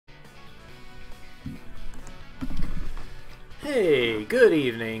Hey, good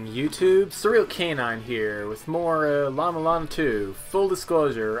evening, YouTube. Surrealcanine here with more La-Mulana 2. Full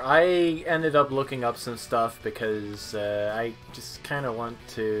disclosure, I ended up looking up some stuff because I just kind of want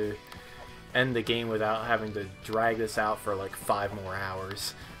to end the game without having to drag this out for like 5 more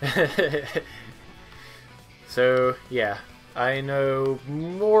hours. So, yeah, I know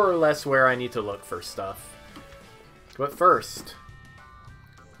more or less where I need to look for stuff. But first,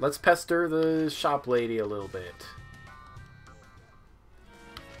 let's pester the shop lady a little bit.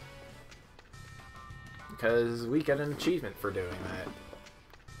 Because we get an achievement for doing that.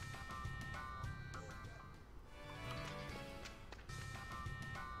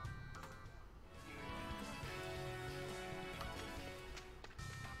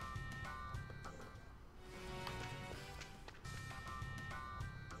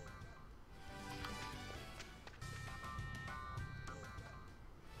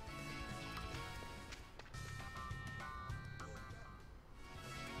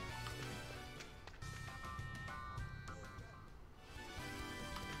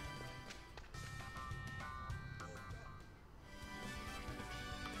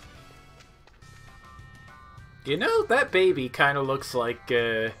 You know, that baby kind of looks like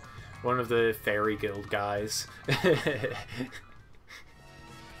one of the Fairy Guild guys. Come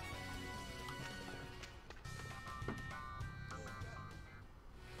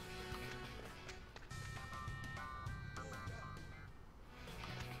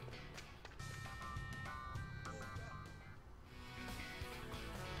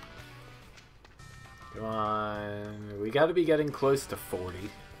on, we gotta be getting close to 40.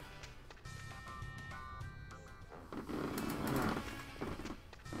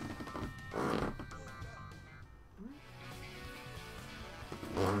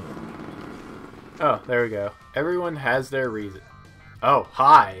 Oh, there we go. Everyone has their reason. Oh,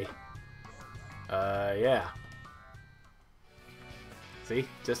 hi! Yeah. See?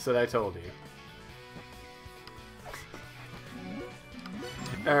 Just what I told you.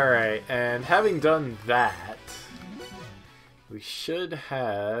 Alright, and having done that, we should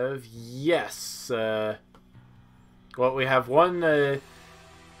have... Yes! Well, we have one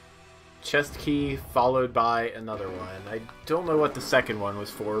chest key followed by another one. I don't know what the second one was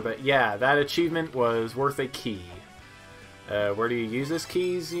for, but yeah, that achievement was worth a key. Where do you use this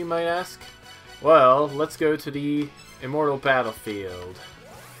keys, you might ask? Well, let's go to the Immortal Battlefield.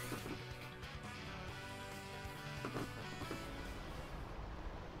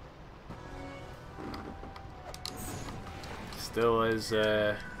 Still as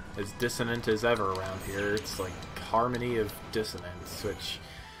dissonant as ever around here. It's like Harmony of Dissonance, which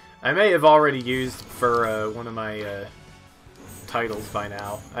I may have already used for one of my titles by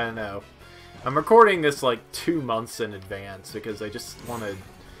now. I don't know. I'm recording this like 2 months in advance because I just wanted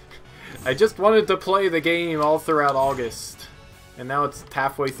to play the game all throughout August, and now it's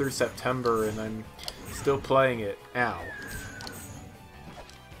halfway through September and I'm still playing it. Ow.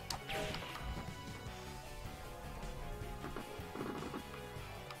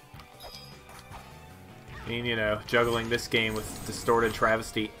 I mean, you know, juggling this game with Distorted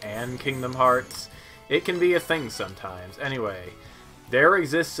Travesty and Kingdom Hearts, it can be a thing sometimes. Anyway, there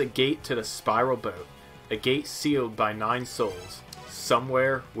exists a gate to the Spiral Boat, a gate sealed by 9 souls,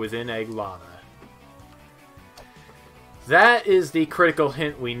 somewhere within Eg-Lana. That is the critical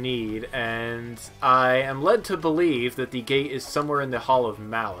hint we need, and I am led to believe that the gate is somewhere in the Hall of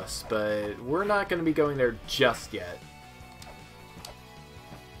Malice, but we're not going to be going there just yet.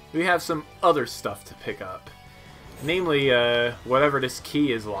 We have some other stuff to pick up. Namely, whatever this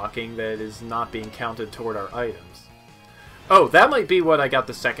key is locking that is not being counted toward our items. Oh, that might be what I got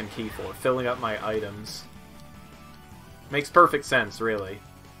the second key for, filling up my items. Makes perfect sense, really.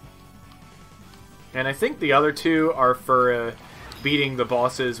 And I think the other 2 are for beating the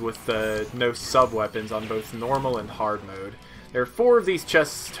bosses with no sub-weapons on both normal and hard mode. There are 4 of these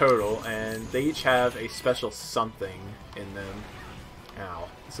chests total, and they each have a special something in them. Ow,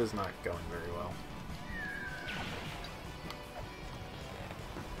 this is not going very well.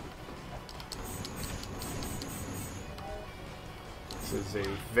 This is a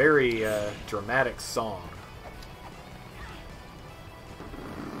very dramatic song.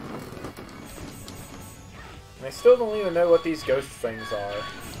 And I still don't even know what these ghost things are.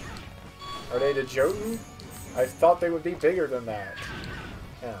 Are they the Jotun? I thought they would be bigger than that.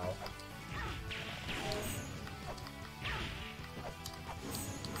 Ow.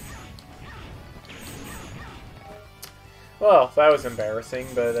 Well, that was embarrassing,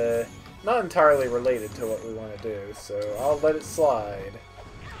 but not entirely related to what we want to do, so I'll let it slide.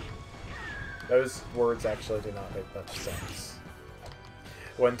 Those words actually do not make much sense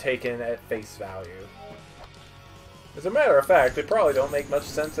when taken at face value. As a matter of fact, they probably don't make much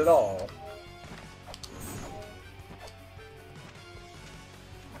sense at all.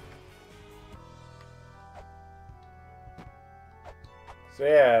 So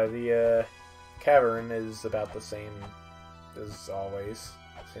yeah, the cavern is about the same as always,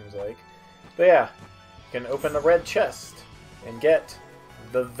 seems like. But yeah, you can open the red chest and get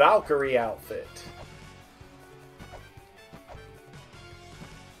the Valkyrie Outfit.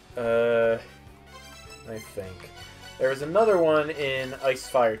 I think. There was another one in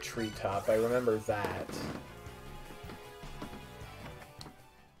Icefire Treetop, I remember that.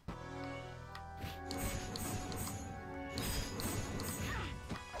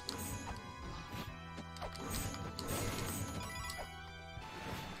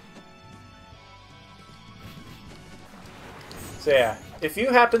 So yeah, if you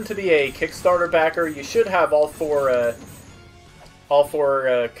happen to be a Kickstarter backer, you should have all four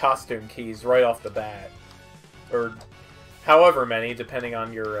costume keys right off the bat. Or however many, depending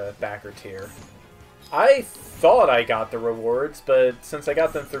on your backer tier. I thought I got the rewards, but since I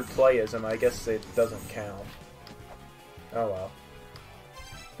got them through Playism, I guess it doesn't count. Oh well.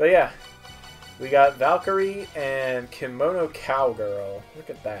 But yeah, we got Valkyrie and Kimono Cowgirl. Look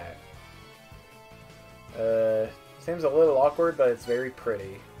at that. Seems a little awkward, but it's very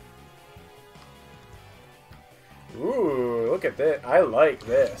pretty. Ooh, look at this. I like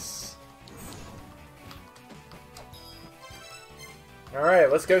this.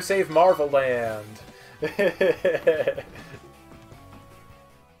 Alright, let's go save Marvel Land.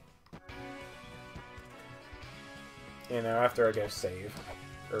 You know, after I go save.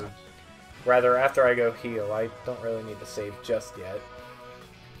 Or rather, after I go heal. I don't really need to save just yet.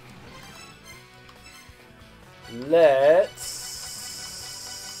 Let's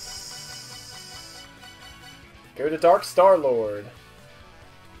go to Dark Star-Lord.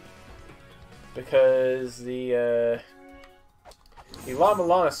 Because the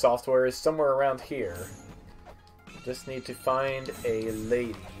La-Mulana Software is somewhere around here. Just need to find a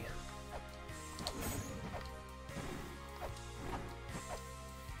lady.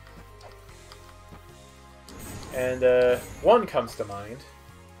 And one comes to mind.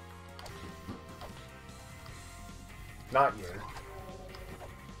 Not you.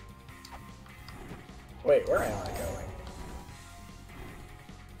 Wait, where am I going?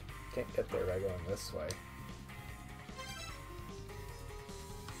 Can't get there by going this way.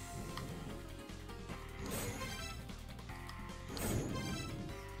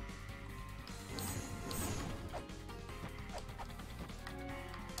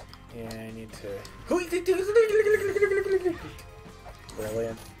 Yeah, I need to...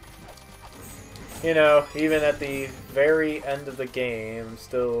 Brilliant. You know, even at the very end of the game, I'm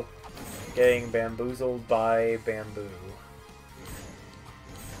still getting bamboozled by bamboo.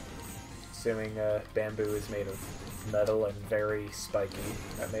 Assuming bamboo is made of metal and very spiky.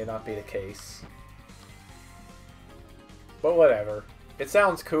 That may not be the case. But whatever. It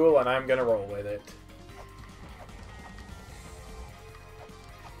sounds cool and I'm gonna roll with it.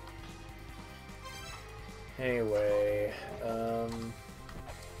 Anyway,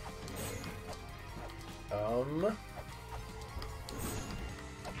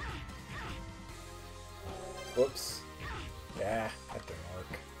 whoops. Yeah, that didn't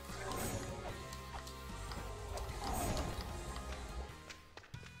work.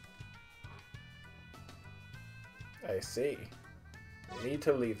 I see. We need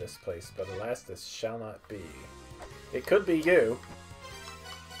to leave this place, but alas, this shall not be. It could be you.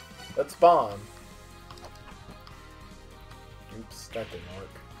 Let's bomb. Oops, that didn't work.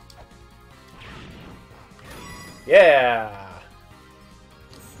 Yeah!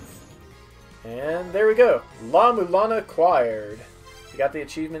 And there we go. La-Mulana acquired. We got the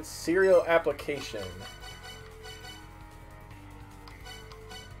achievement Serial Application.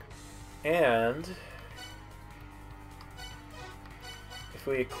 And if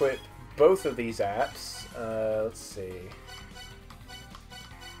we equip both of these apps, let's see.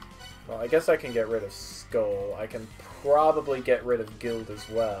 Well, I guess I can get rid of Skull. I can probably get rid of Guild as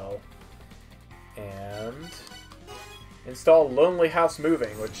well. And install Lonely House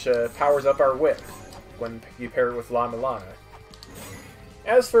Moving, which powers up our whip when you pair it with La-Mulana.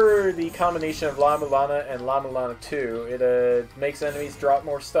 As for the combination of La-Mulana and La-Mulana 2, it makes enemies drop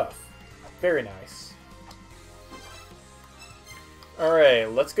more stuff. Very nice. Alright,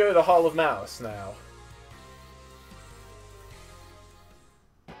 let's go to Hall of Malice now.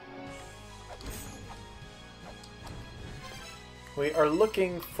 We are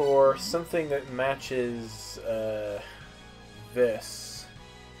looking for something that matches this.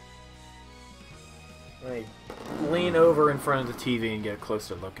 Let me lean over in front of the TV and get a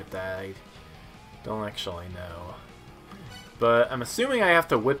closer look at that. I don't actually know. But I'm assuming I have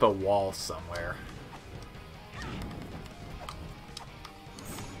to whip a wall somewhere.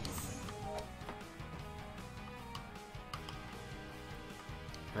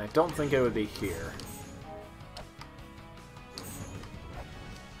 And I don't think it would be here.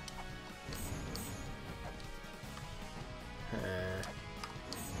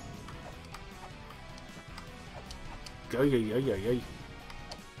 Go,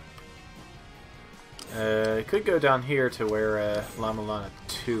 it could go down here to where La-Mulana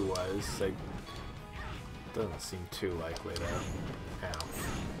 2 was. Doesn't seem too likely though. Ow.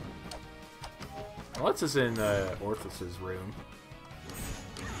 Unless it's in Orthos's room.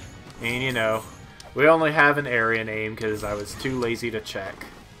 And you know, we only have an area name because I was too lazy to check.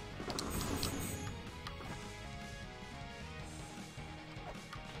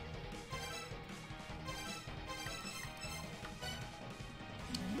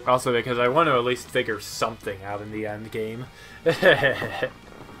 Also because I want to at least figure something out in the end game. No,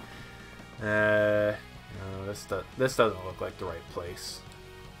 this doesn't look like the right place.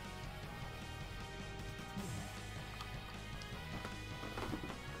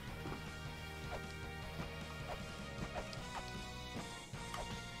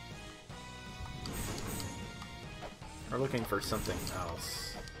 We're looking for something else.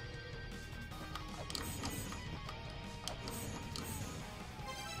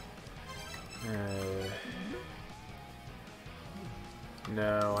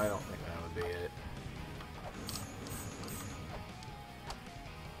 No, I don't think that would be it.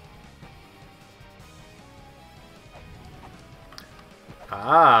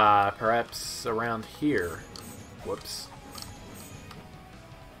 Ah, perhaps around here. Whoops.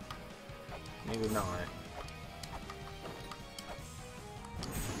 Maybe not.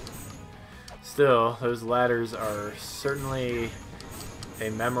 Still, those ladders are certainly a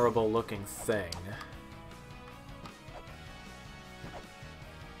memorable looking thing.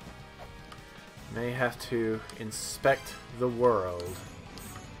 May have to inspect the world.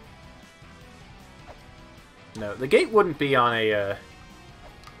 No, the gate wouldn't be on a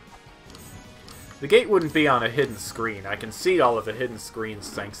the gate wouldn't be on a hidden screen. I can see all of the hidden screens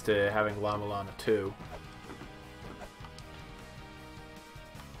thanks to having La-Mulana 2.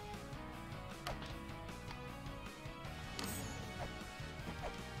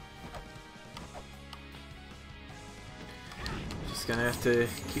 Just gonna have to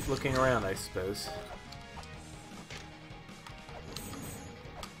keep looking around, I suppose.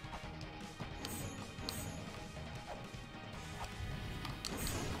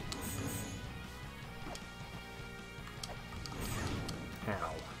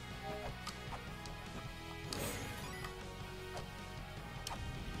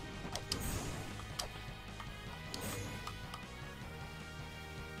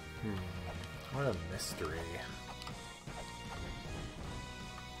 What a mystery.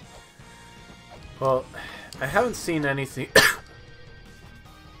 Well, I haven't seen anything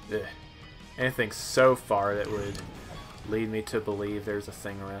anything so far that would lead me to believe there's a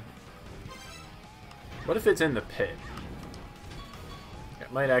thing around. What if it's in the pit?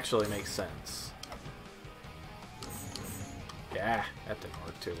 It might actually make sense. Yeah, that didn't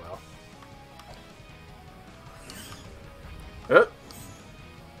work too well. Oh!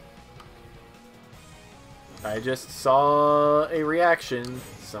 I just saw a reaction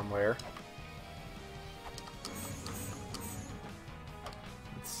somewhere.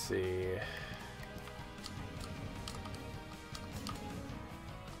 Let's see.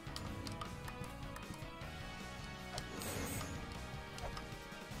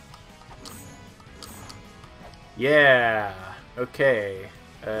 Yeah, okay.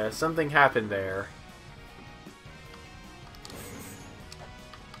 Something happened there.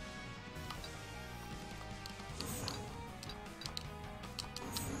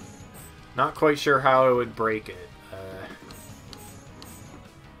 Not quite sure how I would break it.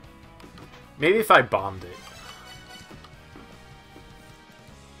 Maybe if I bombed it.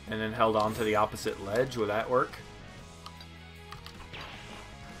 And then held on to the opposite ledge, would that work?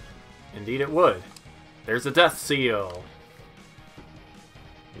 Indeed it would. There's a death seal.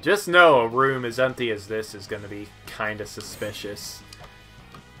 Just know a room as empty as this is going to be kind of suspicious.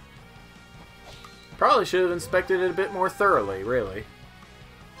 Probably should have inspected it a bit more thoroughly, really.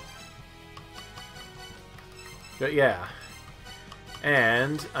 But yeah.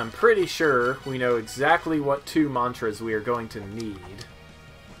 And I'm pretty sure we know exactly what 2 mantras we are going to need.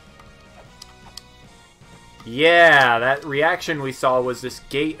 Yeah, that reaction we saw was this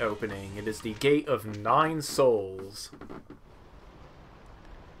gate opening. It is the Gate of 9 Souls.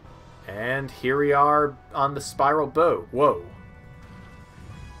 And here we are on the spiral boat. Whoa.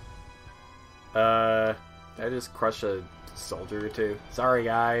 Did I just crush a soldier or two? Sorry,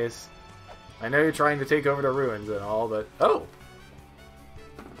 guys. I know you're trying to take over the ruins and all, but... Oh!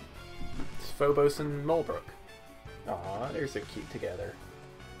 It's Phobos and Mulbrook. Aw, they're so cute together.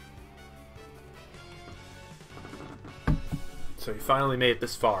 So you finally made it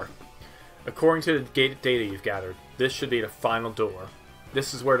this far. According to the data you've gathered, this should be the final door.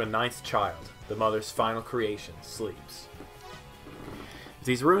 This is where the 9th child, the mother's final creation, sleeps. If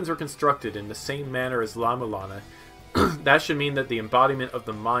these ruins were constructed in the same manner as La-Mulana, that should mean that the embodiment of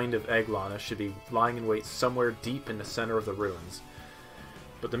the mind of Eg-Lana should be lying in wait somewhere deep in the center of the ruins.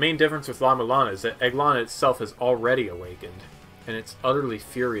 But the main difference with La-Mulana is that Eg-Lana itself has already awakened, and it's utterly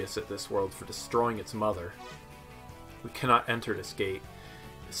furious at this world for destroying its mother. We cannot enter this gate.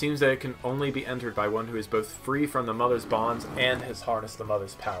 It seems that it can only be entered by one who is both free from the mother's bonds and has harnessed the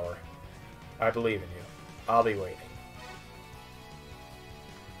mother's power. I believe in you. I'll be waiting.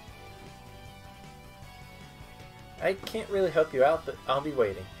 I can't really help you out, but I'll be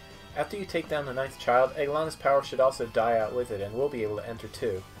waiting. After you take down the 9th child, Eg-Lana's power should also die out with it, and we'll be able to enter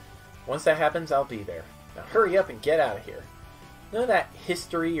too. Once that happens, I'll be there. Now hurry up and get out of here. None of that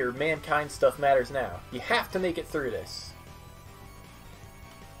history or mankind stuff matters now. You have to make it through this.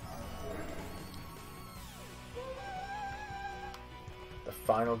 The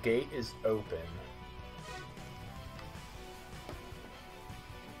final gate is open.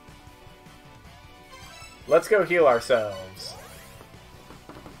 Let's go heal ourselves.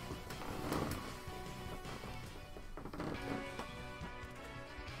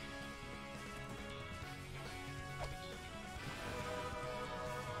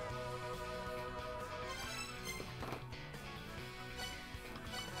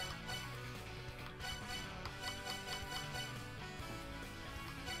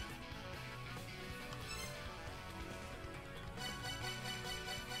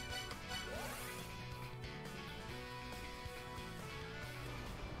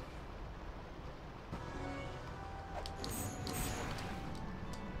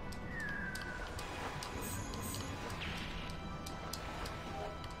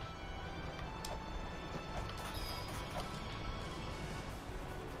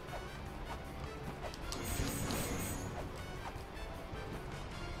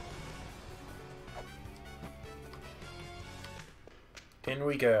 In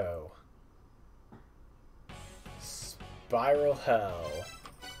we go. Spiral Hell.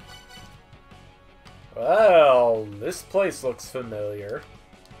 Well, this place looks familiar.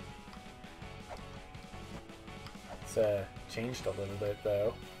 It's changed a little bit,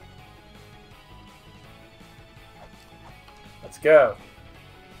 though. Let's go.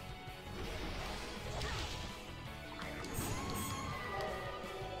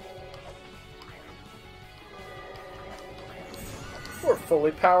 We're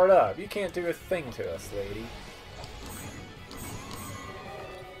fully powered up. You can't do a thing to us, lady.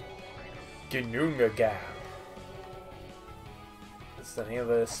 Ginunga Gap. That's the name of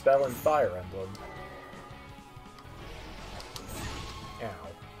a spell in Fire Emblem. Ow.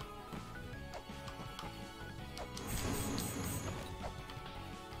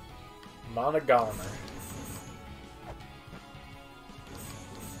 Monogomer.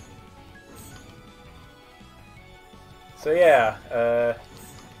 So yeah,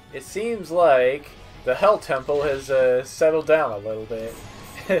 it seems like the Hell Temple has settled down a little bit.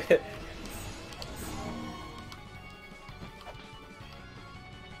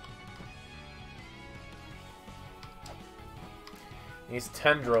 These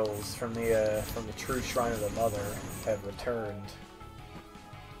tendrils from the true Shrine of the Mother have returned.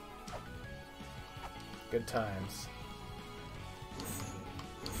 Good times.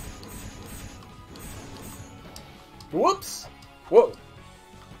 Whoops! Whoa!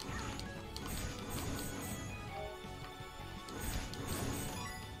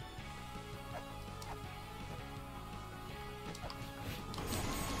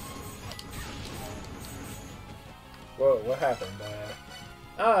 Whoa, what happened?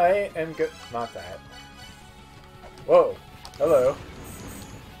 I am good. Not that. Whoa! Hello.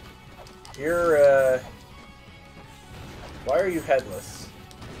 You're, why are you headless?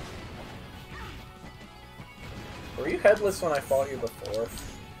 Were you headless when I fought you before?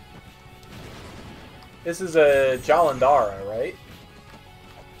 This is a Jalandhara, right?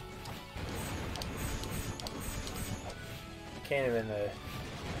 Can't even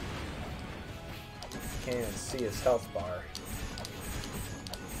see his health bar.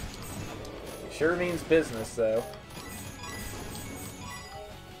 Sure means business, though.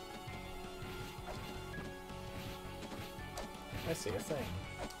 I see a thing.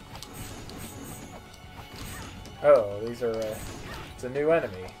 Oh, these are, it's a new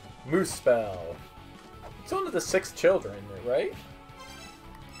enemy. Moose Spell. It's one of the 6 children, right?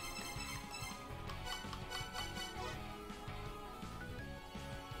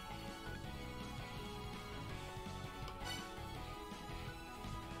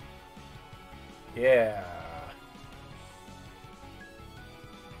 Yeah.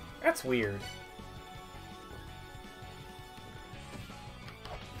 That's weird.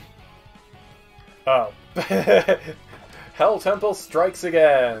 Oh. Hell Temple strikes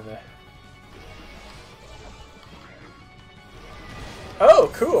again.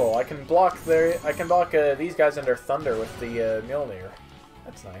 Oh, cool! I can block these guys under thunder with the Mjolnir.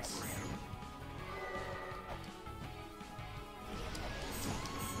 That's nice.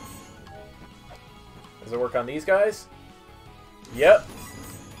 Does it work on these guys? Yep.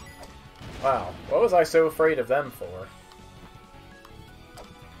 Wow, what was I so afraid of them for?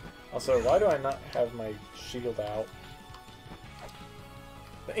 Also, why do I not have my shield out?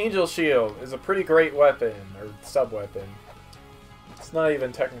 The Angel Shield is a pretty great weapon, or sub-weapon. It's not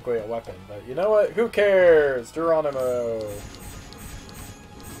even technically a weapon, but you know what? Who cares? Geronimo!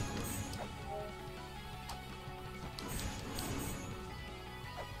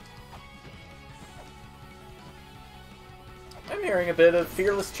 I'm hearing a bit of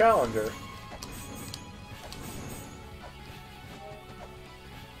Fearless Challenger.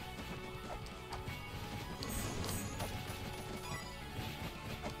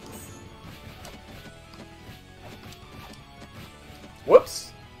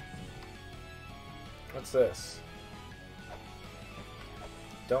 Whoops! What's this?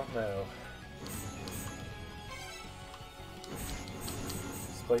 Don't know.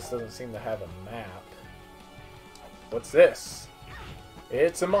 This place doesn't seem to have a map. What's this?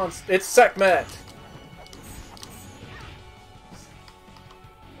 It's a monster. It's Sekhmet!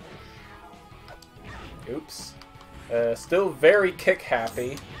 Oops. Still very kick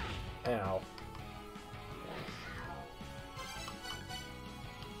happy. Ow.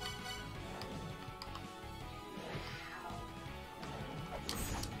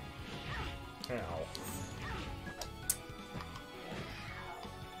 Ow.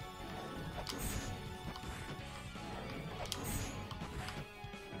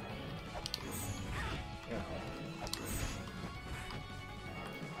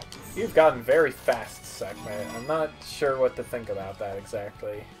 You've gotten very fast, Sekhmet. I'm not sure what to think about that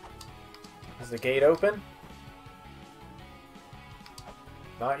exactly. Is the gate open?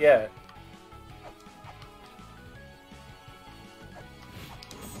 Not yet.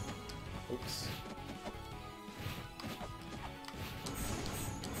 Oops.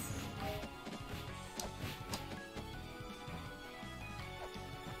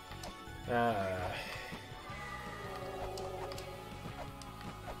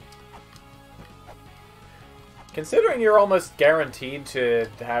 Considering you're almost guaranteed to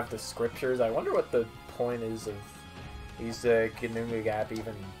have the scriptures, I wonder what the point is of these Gnummi Gap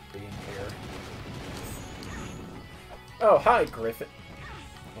even being here. Oh, hi, Griffin.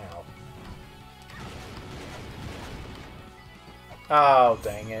 Ow. Oh,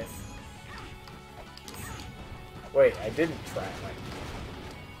 dang it. Wait, I didn't track my...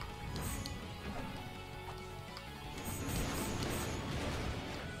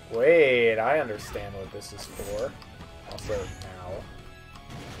 Wait, I understand what this is for. Also, now.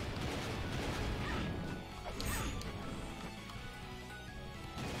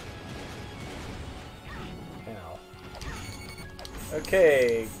 Ow.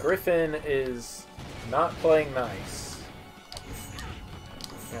 Okay, Griffin is not playing nice.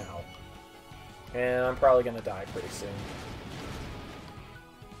 Ow. And I'm probably gonna die pretty soon.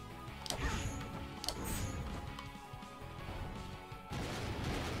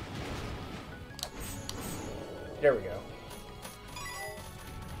 There we go.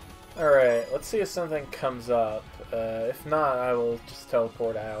 Alright, let's see if something comes up. If not, I will just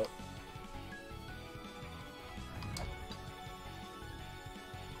teleport out.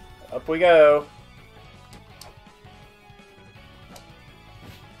 Up we go.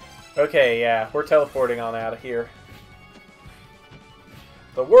 Okay, yeah, we're teleporting on out of here.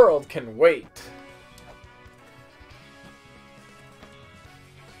 The world can wait.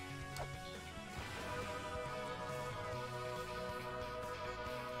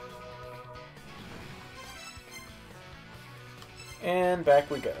 And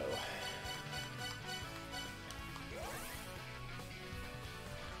back we go.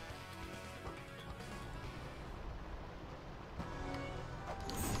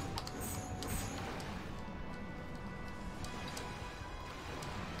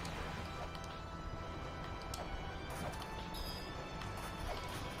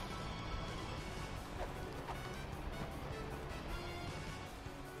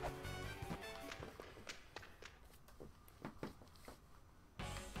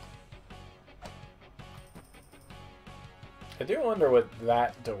 I do wonder what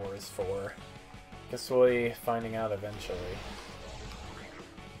that door is for. Guess we'll be finding out eventually.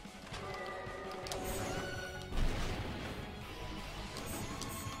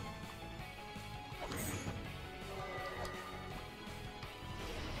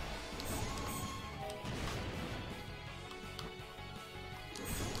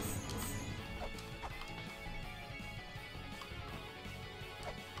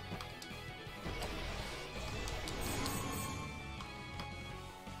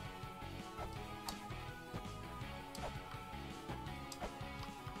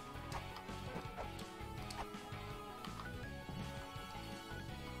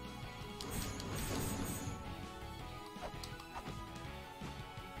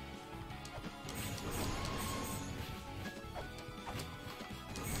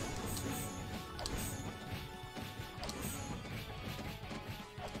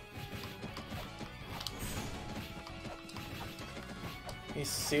 These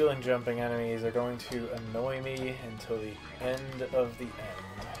ceiling jumping enemies are going to annoy me until the end of the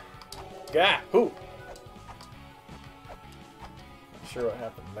end. Gah! Who? Not sure what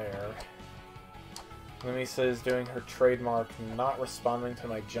happened there. Lumi says doing her trademark, not responding to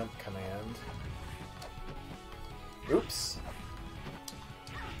my jump command. Oops.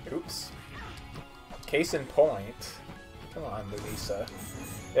 Oops. Case in point. Come on, Lumisa.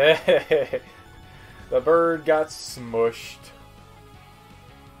 The bird got smushed.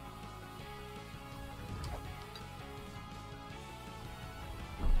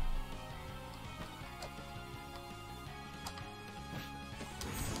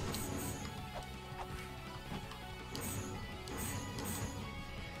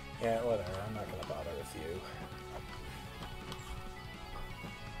 Yeah, whatever. I'm not gonna bother with you.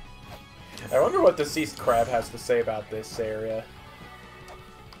 I wonder what Deceased Crab has to say about this area.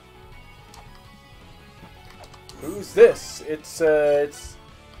 Who's this? It's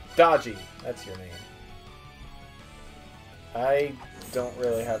Dodgy. That's your name. I don't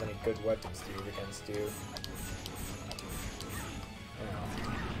really have any good weapons to use against you.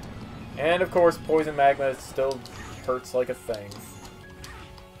 Oh. And of course, Poison Magma still hurts like a thing.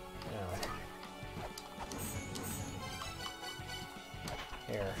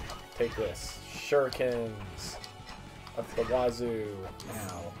 Here, take this. Shurikens! Up the wazoo.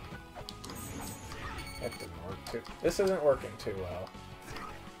 Ow. That didn't work too... This isn't working too well.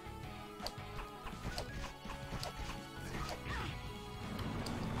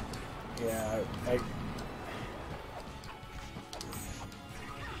 Yeah,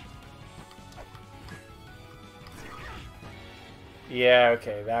 Yeah,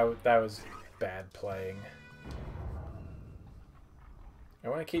 okay, that was bad playing. I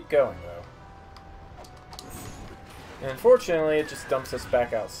want to keep going, though. And unfortunately, it just dumps us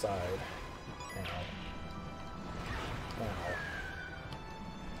back outside. Ow. Ow.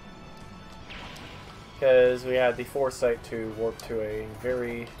 Because we had the foresight to warp to a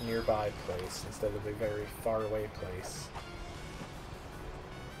very nearby place instead of a very far away place.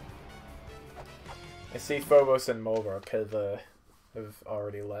 I see Phobos and Mulrook have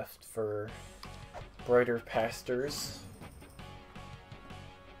already left for brighter pastures.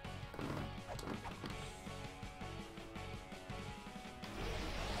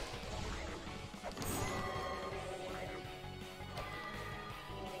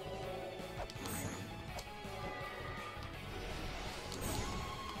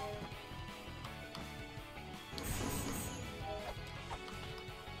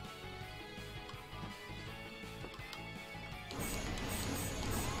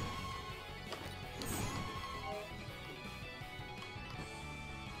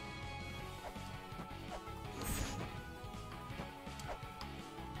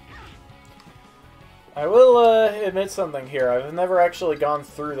 I will admit something here. I've never actually gone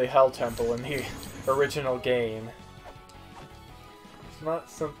through the Hell Temple in the original game. It's not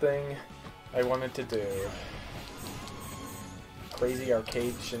something I wanted to do. Crazy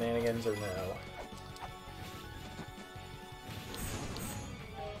arcade shenanigans or no.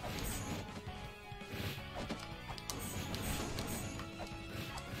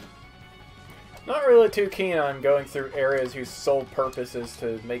 Not really too keen on going through areas whose sole purpose is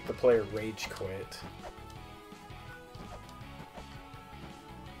to make the player rage quit.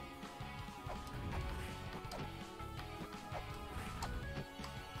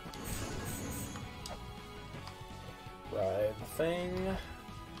 Right, the thing,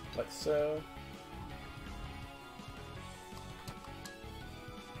 like so.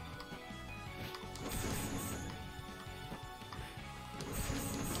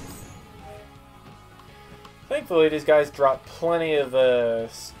 Thankfully, these guys drop plenty of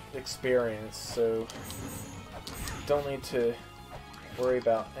experience, so don't need to worry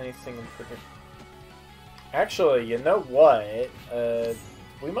about anything in particular. Actually, you know what?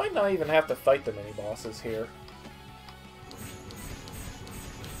 We might not even have to fight the mini-bosses here.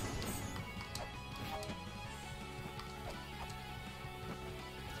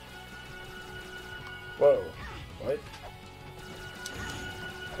 Whoa. What?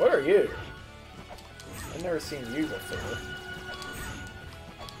 What are you? I've never seen you before.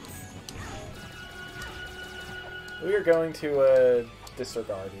 We are going to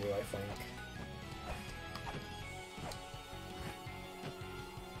disregard you, I think.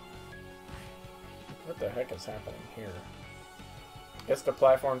 What the heck is happening here? Guess the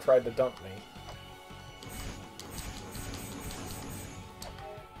platform tried to dump me.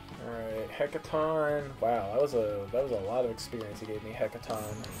 Alright, Hecaton. Wow, that was a lot of experience he gave me, Hecaton.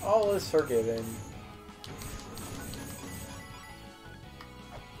 All is forgiven.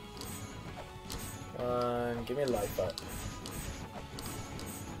 Come on, give me life up.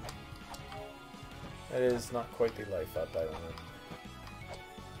 That is not quite the life up I want.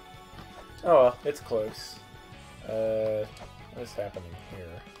 Oh well, it's close. What is happening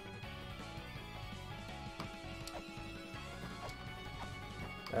here?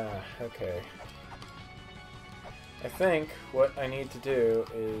 Okay. I think what I need to do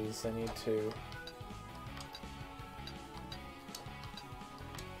is I need to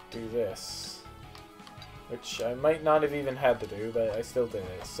do this. Which I might not have even had to do, but I still did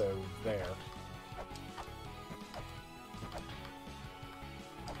it, so there.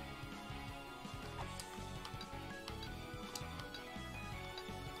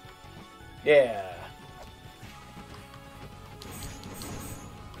 Yeah!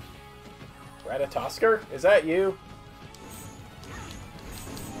 Ratatosker? Is that you?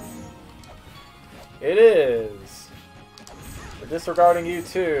 It is! We're disregarding you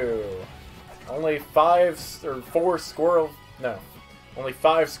too. Only 4 squirrel... No. Only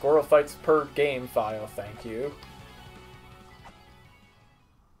 5 squirrel fights per game file, thank you.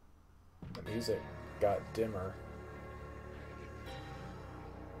 The music got dimmer.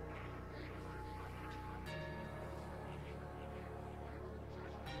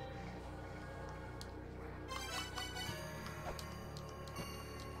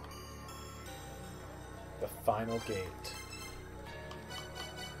 The final gate.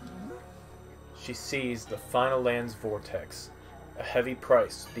 She sees the final land's vortex, a heavy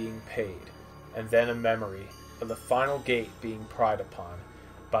price being paid, and then a memory of the final gate being pried upon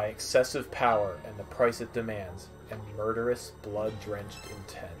by excessive power and the price it demands, and murderous, blood-drenched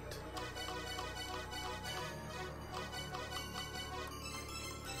intent.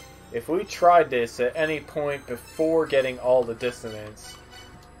 If we tried this at any point before getting all the dissonance,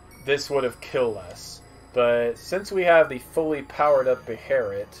 this would have killed us. But since we have the fully powered up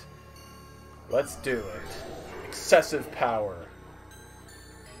Beharit, let's do it. Excessive power.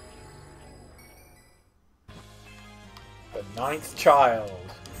 The 9th child.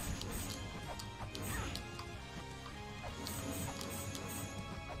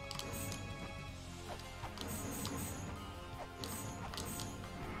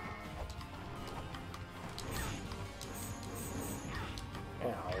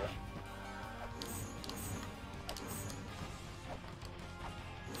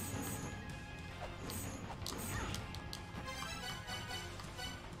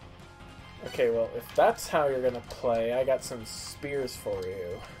 Okay, well, if that's how you're gonna play, I got some spears for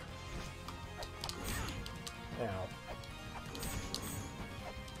you. Ow.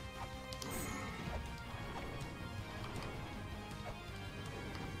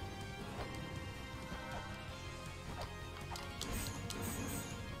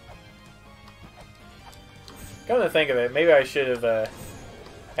 Come to think of it, maybe I should have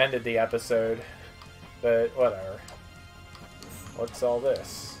ended the episode, but whatever. What's all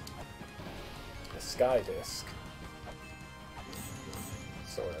this? Sky disc.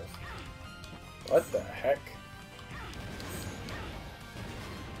 Sort of. What the heck?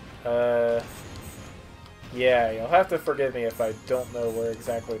 Yeah, you'll have to forgive me if I don't know where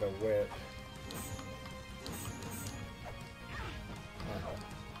exactly to whip.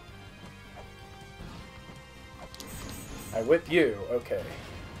 I whip you, okay.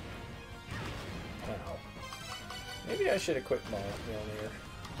 Ow. Maybe I should equip Mjolnir.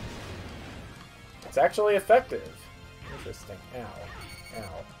 It's actually effective. Interesting. Ow.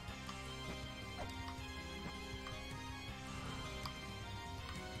 Ow.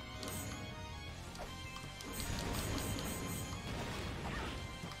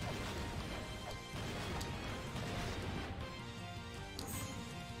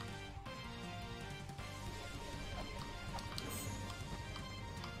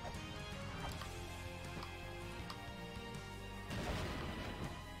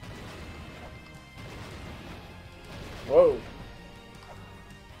 Whoa.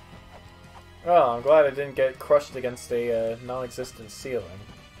 Oh, I'm glad I didn't get crushed against a non-existent ceiling.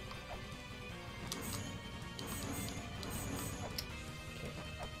 Can't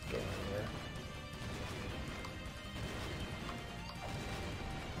get anywhere.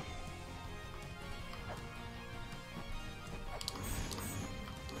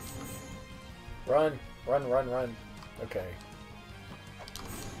 Run! Run, run, run. Okay.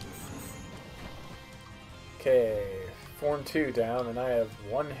 Okay. Form 2 down, and I have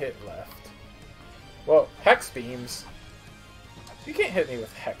 1 hit left. Whoa, hex beams! You can't hit me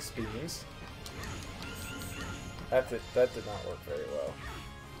with hex beams. That did not work very well.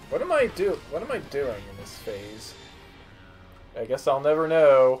 What am I doing in this phase? I guess I'll never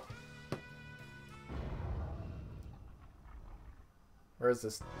know. Where does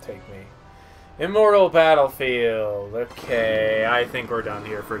this take me? Immortal Battlefield! Okay, I think we're done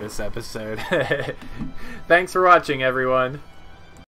here for this episode. Thanks for watching, everyone.